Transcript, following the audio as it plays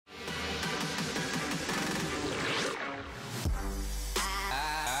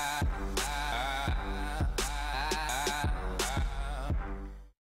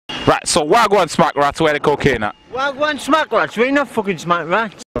Right, so Wagwan Smack Rats, where the cocaine at? Wagwan Smack Rats, we ain't no fucking smack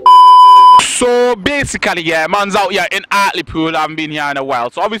rats. So basically, yeah, man's out here in Hartlepool. I haven't been here in a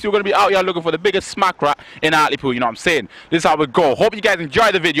while. So obviously we're going to be out here looking for the biggest smack rat in Hartlepool, you know what I'm saying? This is how we go. Hope you guys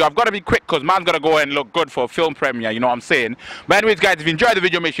enjoy the video. I've got to be quick because man's going to go and look good for a film premiere, you know what I'm saying? But anyways, guys, if you enjoyed the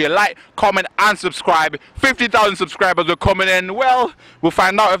video, make sure you like, comment, and subscribe. 50,000 subscribers are coming in. Well, we'll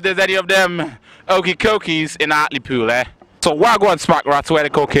find out if there's any of them okie cokies in Hartlepool, eh? So Wagwan Smack Rats, where the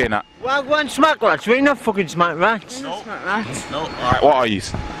cocaine at? Wagwan Smack Rats, we ain't no fucking smack rats. No. Smack rats. No. Alright, what are you?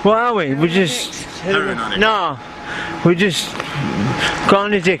 What are we? We're just... No. We just got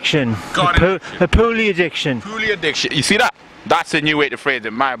an addiction. Got an a poolie addiction. Poolie addiction. You see that? That's a new way to phrase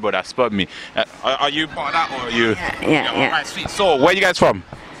it. My brother spud me. Are you part of that or are you? Yeah. Alright, sweet. So, where are you guys from?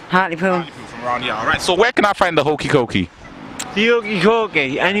 Hartlepool. Hartlepool, from around here. Alright, so where can I find the hokey cokey? The hokey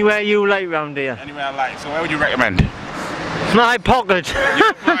cokey, anywhere you like round here. Anywhere I like. So where would you recommend? My pocket.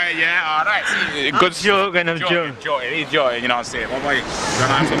 Yeah, alright. Good. I'm joking. He's joking, you know what I'm saying. What about you? Got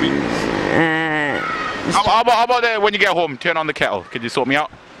an answer for me? How about when you get home, turn on the kettle. Could you sort me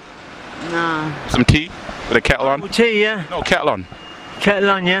out? No. Some tea with a kettle on? Tea, yeah? No, kettle on. Kettle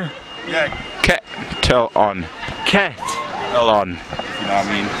on, yeah? Yeah, kettle on. Kettle on. You know what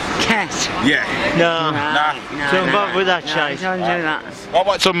I mean? Cat. Yeah. No. Nah. Don't bother with that shit. Don't do that. What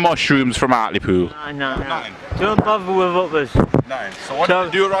about some mushrooms from Hartlepool? No. Nothing. Don't bother with others. Nothing. So what do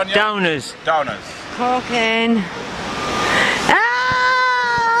you do around here? Downers. Cocaine.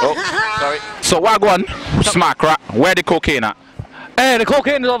 Oh, sorry. So Wagwan Smack Rat, where the cocaine at? The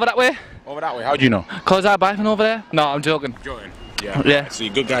cocaine is over that way. Over that way, how do you know? Cause I buy from over there. No, I'm joking. Joking? Yeah. So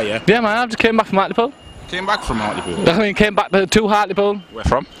you're a good guy, yeah? Yeah man, I just came back from Hartlepool. Came back from Hartlepool? I mean, came back to Hartlepool. Where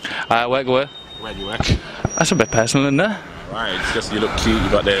from? Work away. Where do you work? That's a bit personal, isn't it? Right, it's just you look cute, you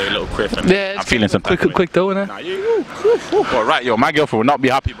got the little quiff and yeah, I'm feeling some quick though, innit? Nah, you. Alright, yo, my girlfriend will not be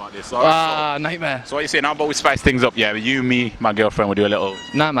happy about this. Right, so, nightmare. So what you saying, how about we spice things up, yeah? You, me, my girlfriend will do a little...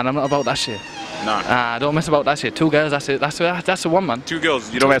 Nah man, I'm not about that shit. Nah. Don't mess about that shit. 2 girls, that's it. That's the one man. 2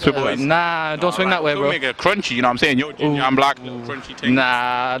 girls, you don't mess with boys? Nah, don't swing that way, bro. Don't make it crunchy, you know what I'm saying? You're ginger, I'm black, little crunchy thing.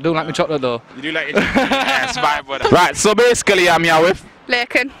 Nah, I don't like my chocolate though. You do like it? Yes, my brother. Right, so basically I'm here with...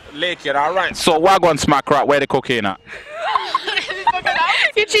 Lakin. Alright. So Wagwan Smack Rat, where the cocaine at?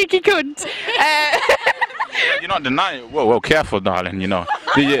 You cheeky cunt. You're not denying it. Whoa, careful, darling, you know.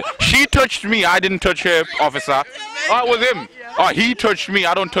 She touched me, I didn't touch her, officer. Oh, it was him. Oh, he touched me,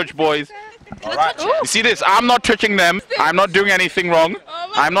 I don't touch boys. Alright. You see this? I'm not touching them. I'm not doing anything wrong.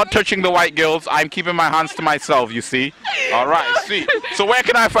 I'm not touching the white girls. I'm keeping my hands to myself, you see? Alright, see. So where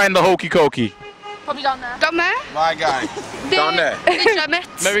can I find the hokey cokey? Probably down there. Down there? My guy. Down there.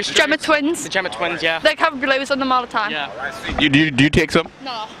 The Gemma twins. The Gemma twins, yeah. They have blows on them all the time. Yeah. Alright, see. Do you take some?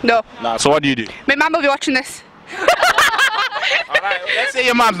 No. No, so what do you do? My mum will be watching this. Alright, let's say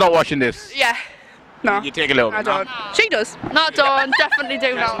your mom's not watching this. Yeah. No. You take a little bit. I don't. She does. No, I don't. Definitely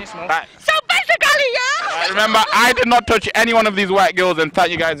do not. Right. So basically, yeah? Remember, I did not touch any one of these white girls, and thank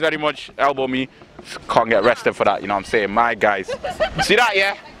you guys very much. Elbow me. Can't get arrested for that, you know what I'm saying? My guys. See that,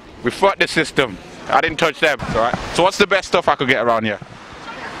 yeah? We fought the system. I didn't touch them. Alright. So what's the best stuff I could get around here?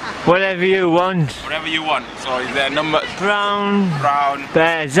 Whatever you want. Whatever you want. So is there a number? Brown.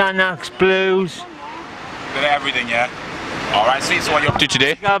 Xanax, blues. Bit of everything, yeah? Alright, sweet. So what are you up to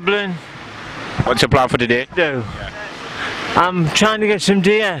today? Goblin. What's your plan for today? I'm trying to get some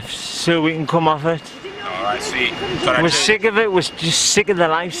DFs so we can come off it. Alright, sweet. We're sick of it, we're just sick of the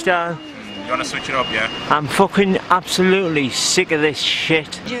lifestyle. You want to switch it up, yeah? I'm fucking absolutely sick of this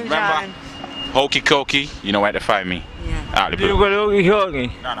shit. Remember, hokey cokey, you know where to find me. Yeah. You got hokey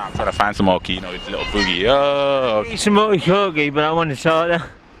cokey? No, I'm trying to find some hokey, you know, it's a little boogie. Oh. Eat some hokey cokey, but I want to talk there.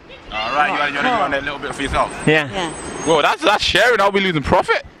 Alright, you want a little bit for yourself? Yeah. Whoa, that's sharing, I'll be losing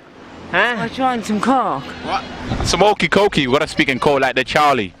profit. Huh? What, you want some coke? What? Some hokey cokey, we gotta speak in code like the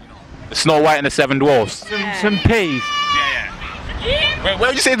Charlie. The Snow White and the 7 Dwarfs. Some peas. Yeah. Where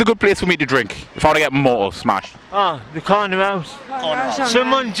would you say is a good place for me to drink? If I want to get mortal smash. Oh, the corner house.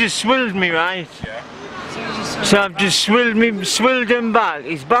 Someone just swilled me, right? Yeah. So I've just swilled him back.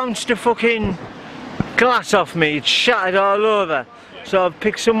 He's bounced the fucking glass off me. It's shattered all over. So I've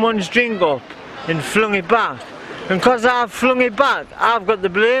picked someone's drink up and flung it back. And because I've flung it back, I've got the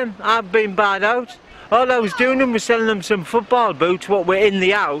blame. I've been bad out. All I was doing was selling them some football boots, what were in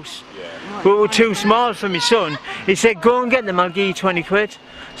the house, but were too small for my son. He said, go and get them, I'll give you 20 quid.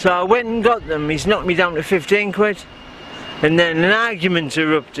 So I went and got them, he's knocked me down to 15 quid. And then an argument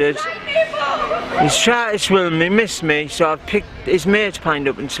erupted. He's tried to swill me, missed me, so I picked his mate's pint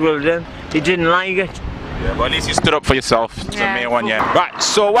up and swilled him. He didn't like it. Yeah, but at least you stood up for yourself. It's the main one, yeah. Right,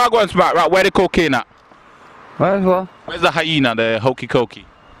 so Wagwan's back, right, where the cocaine at? What? Where's the hyena, the hokey cokey?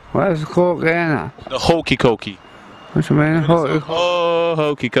 Where's the cocaine at? The hokey cokey. What you mean? Oh,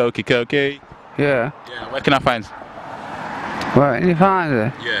 hokey cokey cokey. Yeah. Yeah, where can I find? Where can you find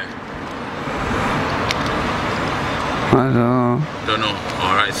it? Yeah. I don't know. Don't know.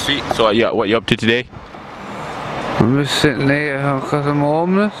 Alright, sweet. So what you up to today? I'm just sitting here because I'm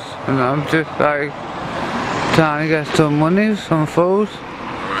homeless and I'm just like trying to get some money, some food.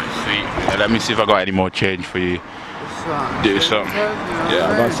 Alright, sweet. Yeah, let me see if I got any more change for you. Do something. Yeah,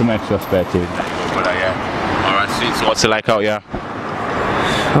 I got some extra spare change. But yeah. Alright, sweet. So what's it like out here?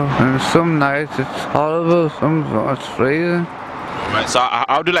 And some nights it's horrible, some it's freezing. Right, so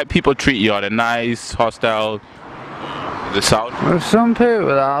how do like people treat you? Are they nice, hostile? The south? Well, some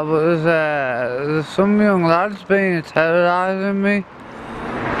people are, but there's some young lads being terrorising me.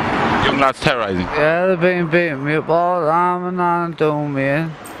 Young lads terrorising? Yeah, they've been beating me up all the time and that, doing me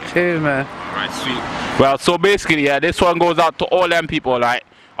in. Excuse me. Right, sweet. Well, so basically, yeah, this one goes out to all them people, like,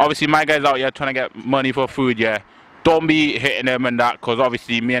 obviously my guys out here trying to get money for food, yeah. Don't be hitting them and that, because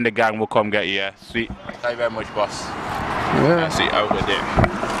obviously me and the gang will come get you, yeah. Sweet. Thank you very much, boss. Yeah. See, over there.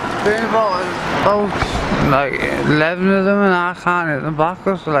 Been about like 11 of them and I can't hit them back,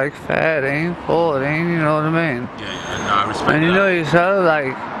 because they're like 13, 14, you know what I mean? Yeah, no, I respect and you know yourself,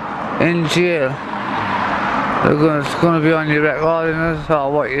 like, in jail, it's going to be on your record, and that's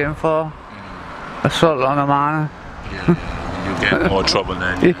all what you're in for. Assault on a man. Yeah, you get more trouble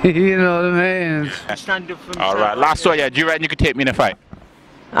then. You know what I mean? Stand up for Alright, last one, yeah. Do you reckon you could take me in a fight?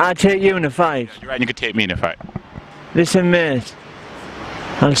 I'll take you in a fight. Do you reckon you could take me in a fight? Listen, mate.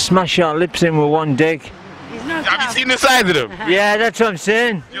 I'll smash your lips in with one dig. Have you seen the size of them? Yeah, that's what I'm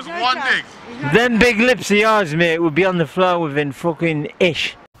saying. Just one dig. Them big lips of yours, mate, would be on the floor within fucking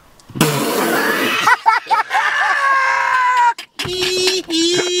ish.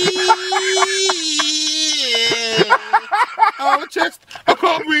 Oh, chest. I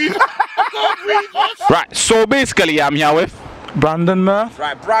can't breathe. Right, so basically I'm here with Brandon Murph.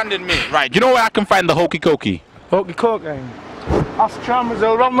 Right, Brandon me. Right, do you know where I can find the hokey cokey? Hokey cocaine. Ask Chalmers,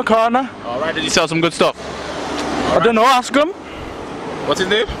 they're around the corner. Alright, did he sell some good stuff? I don't know, ask him. What's his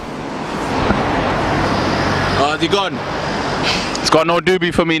name? Oh, is he gone? He's got no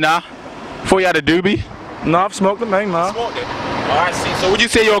doobie for me now. Before you had a doobie? No, I've smoked it, mate, no. Smoked it? Alright, see. So would you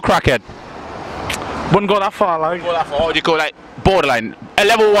say you're a crackhead? Wouldn't go that far, like. Go that far? Or would you go like borderline? A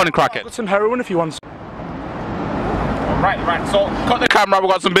level 1 crackhead? Got some heroin if you want. Right, so cut the camera, we've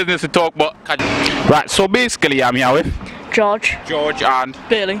got some business to talk about. Right, so basically I'm here with George. George and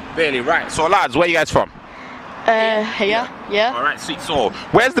Bailey. Bailey, right. So lads, where you guys from? Here. Yeah. Alright, sweet. So,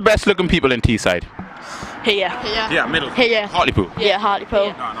 where's the best looking people in Teesside? Here. Yeah, middle. Here. Hartlepool? Yeah,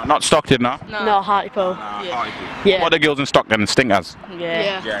 Hartlepool. No, not Stockton, no? No, Hartlepool. Hartlepool. Yeah. What are the girls in Stockton? Stinkers?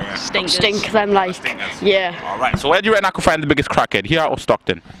 Yeah. Stinkers. Stink them like. Stinkers. Yeah. Alright, so where do you reckon I could find the biggest crackhead? Here or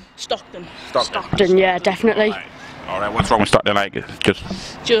Stockton? Stockton. Stockton. Stockton, yeah, definitely. Alright, what's wrong with Stockton? Like,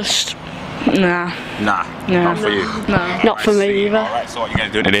 Just. Nah. Nah. No. Not for you. No. Not for me either. Alright, so what are you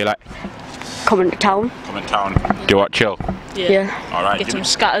guys doing today, like? Coming to town. Come in town, do what, chill? Yeah. Alright. Get some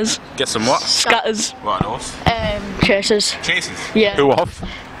scatters. Get some what? Scatters. What are those? Chasers. Chases? Yeah. Who off?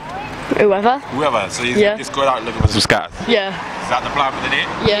 Whoever. Whoever, so you just go out looking for some scatters? Yeah. Is that the plan for the day?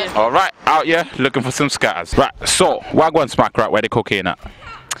 Yeah. Alright, out here looking for some scatters. Right, so, Wagwan Smack Rat, where the cocaine at?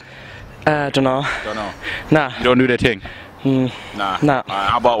 Don't know. Don't know. Nah. You don't do the thing? Nah.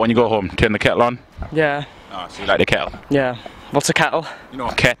 How about when you go home, turn the kettle on? Yeah. Oh, so you like the kettle? Yeah. What's a kettle? You know,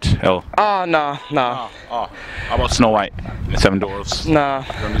 kettle. Oh, no. Oh. How about Snow White? The Seven Dwarfs? Nah.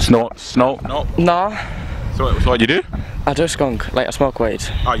 You don't do snow? No. No. So what do you do? I do skunk, like I smoke weed.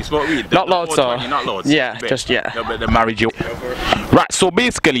 Oh, you smoke weed? Not loads though. Not loads? Yeah, just yeah. A bit they married you. Right, so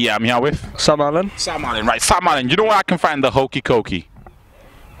basically I'm here with Sam Allen. Sam Allen. Right, Sam Allen, you know where I can find the hokey cokey?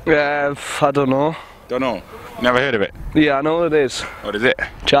 Yeah, I don't know. Don't know. Never heard of it? Yeah, I know what it is. What is it?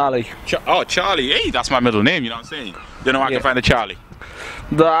 Charlie. Charlie. Hey, that's my middle name, you know what I'm saying? You know where I can find the Charlie?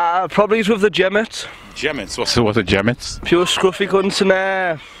 Probably is with the Gemmets. Gemmets? What's the Gemmets? Pure scruffy cunts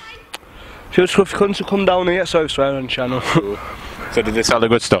and pure scruffy cunts who come down here, so I swear on channel. So did they sell the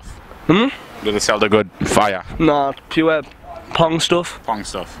good stuff? Did they sell the good fire? Nah, pure pong stuff. Pong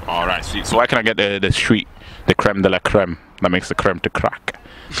stuff. Alright, sweet. So why can I get the street, the creme de la creme that makes the creme to crack?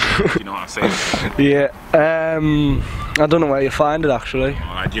 You know what I'm saying? Yeah. I don't know where you find it actually.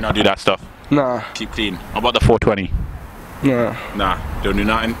 Alright, do you not do that stuff? Nah. Keep clean. How about the 420? Nah. Nah, don't do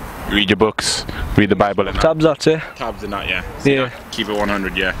nothing. Read your books, read the Bible and that. Tabs, that's it. Tabs and that, yeah. Yeah. Keep it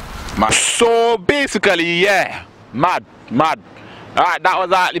 100, yeah. Mad. So basically, yeah. Mad. Alright, that was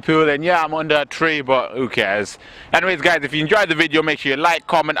Hartlepool then. Yeah, I'm under a tree, but who cares? Anyways, guys, if you enjoyed the video, make sure you like,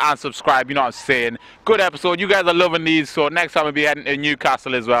 comment, and subscribe. You know what I'm saying? Good episode. You guys are loving these, so next time we'll be heading to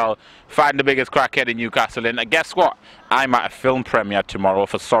Newcastle as well. Find the biggest crackhead in Newcastle. And guess what? I'm at a film premiere tomorrow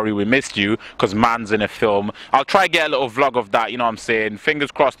for Sorry We Missed You, because man's in a film. I'll try to get a little vlog of that, you know what I'm saying?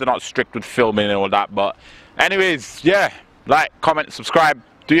 Fingers crossed they're not strict with filming and all that, but anyways, yeah. Like, comment, subscribe,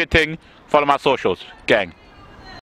 do your thing. Follow my socials. Gang.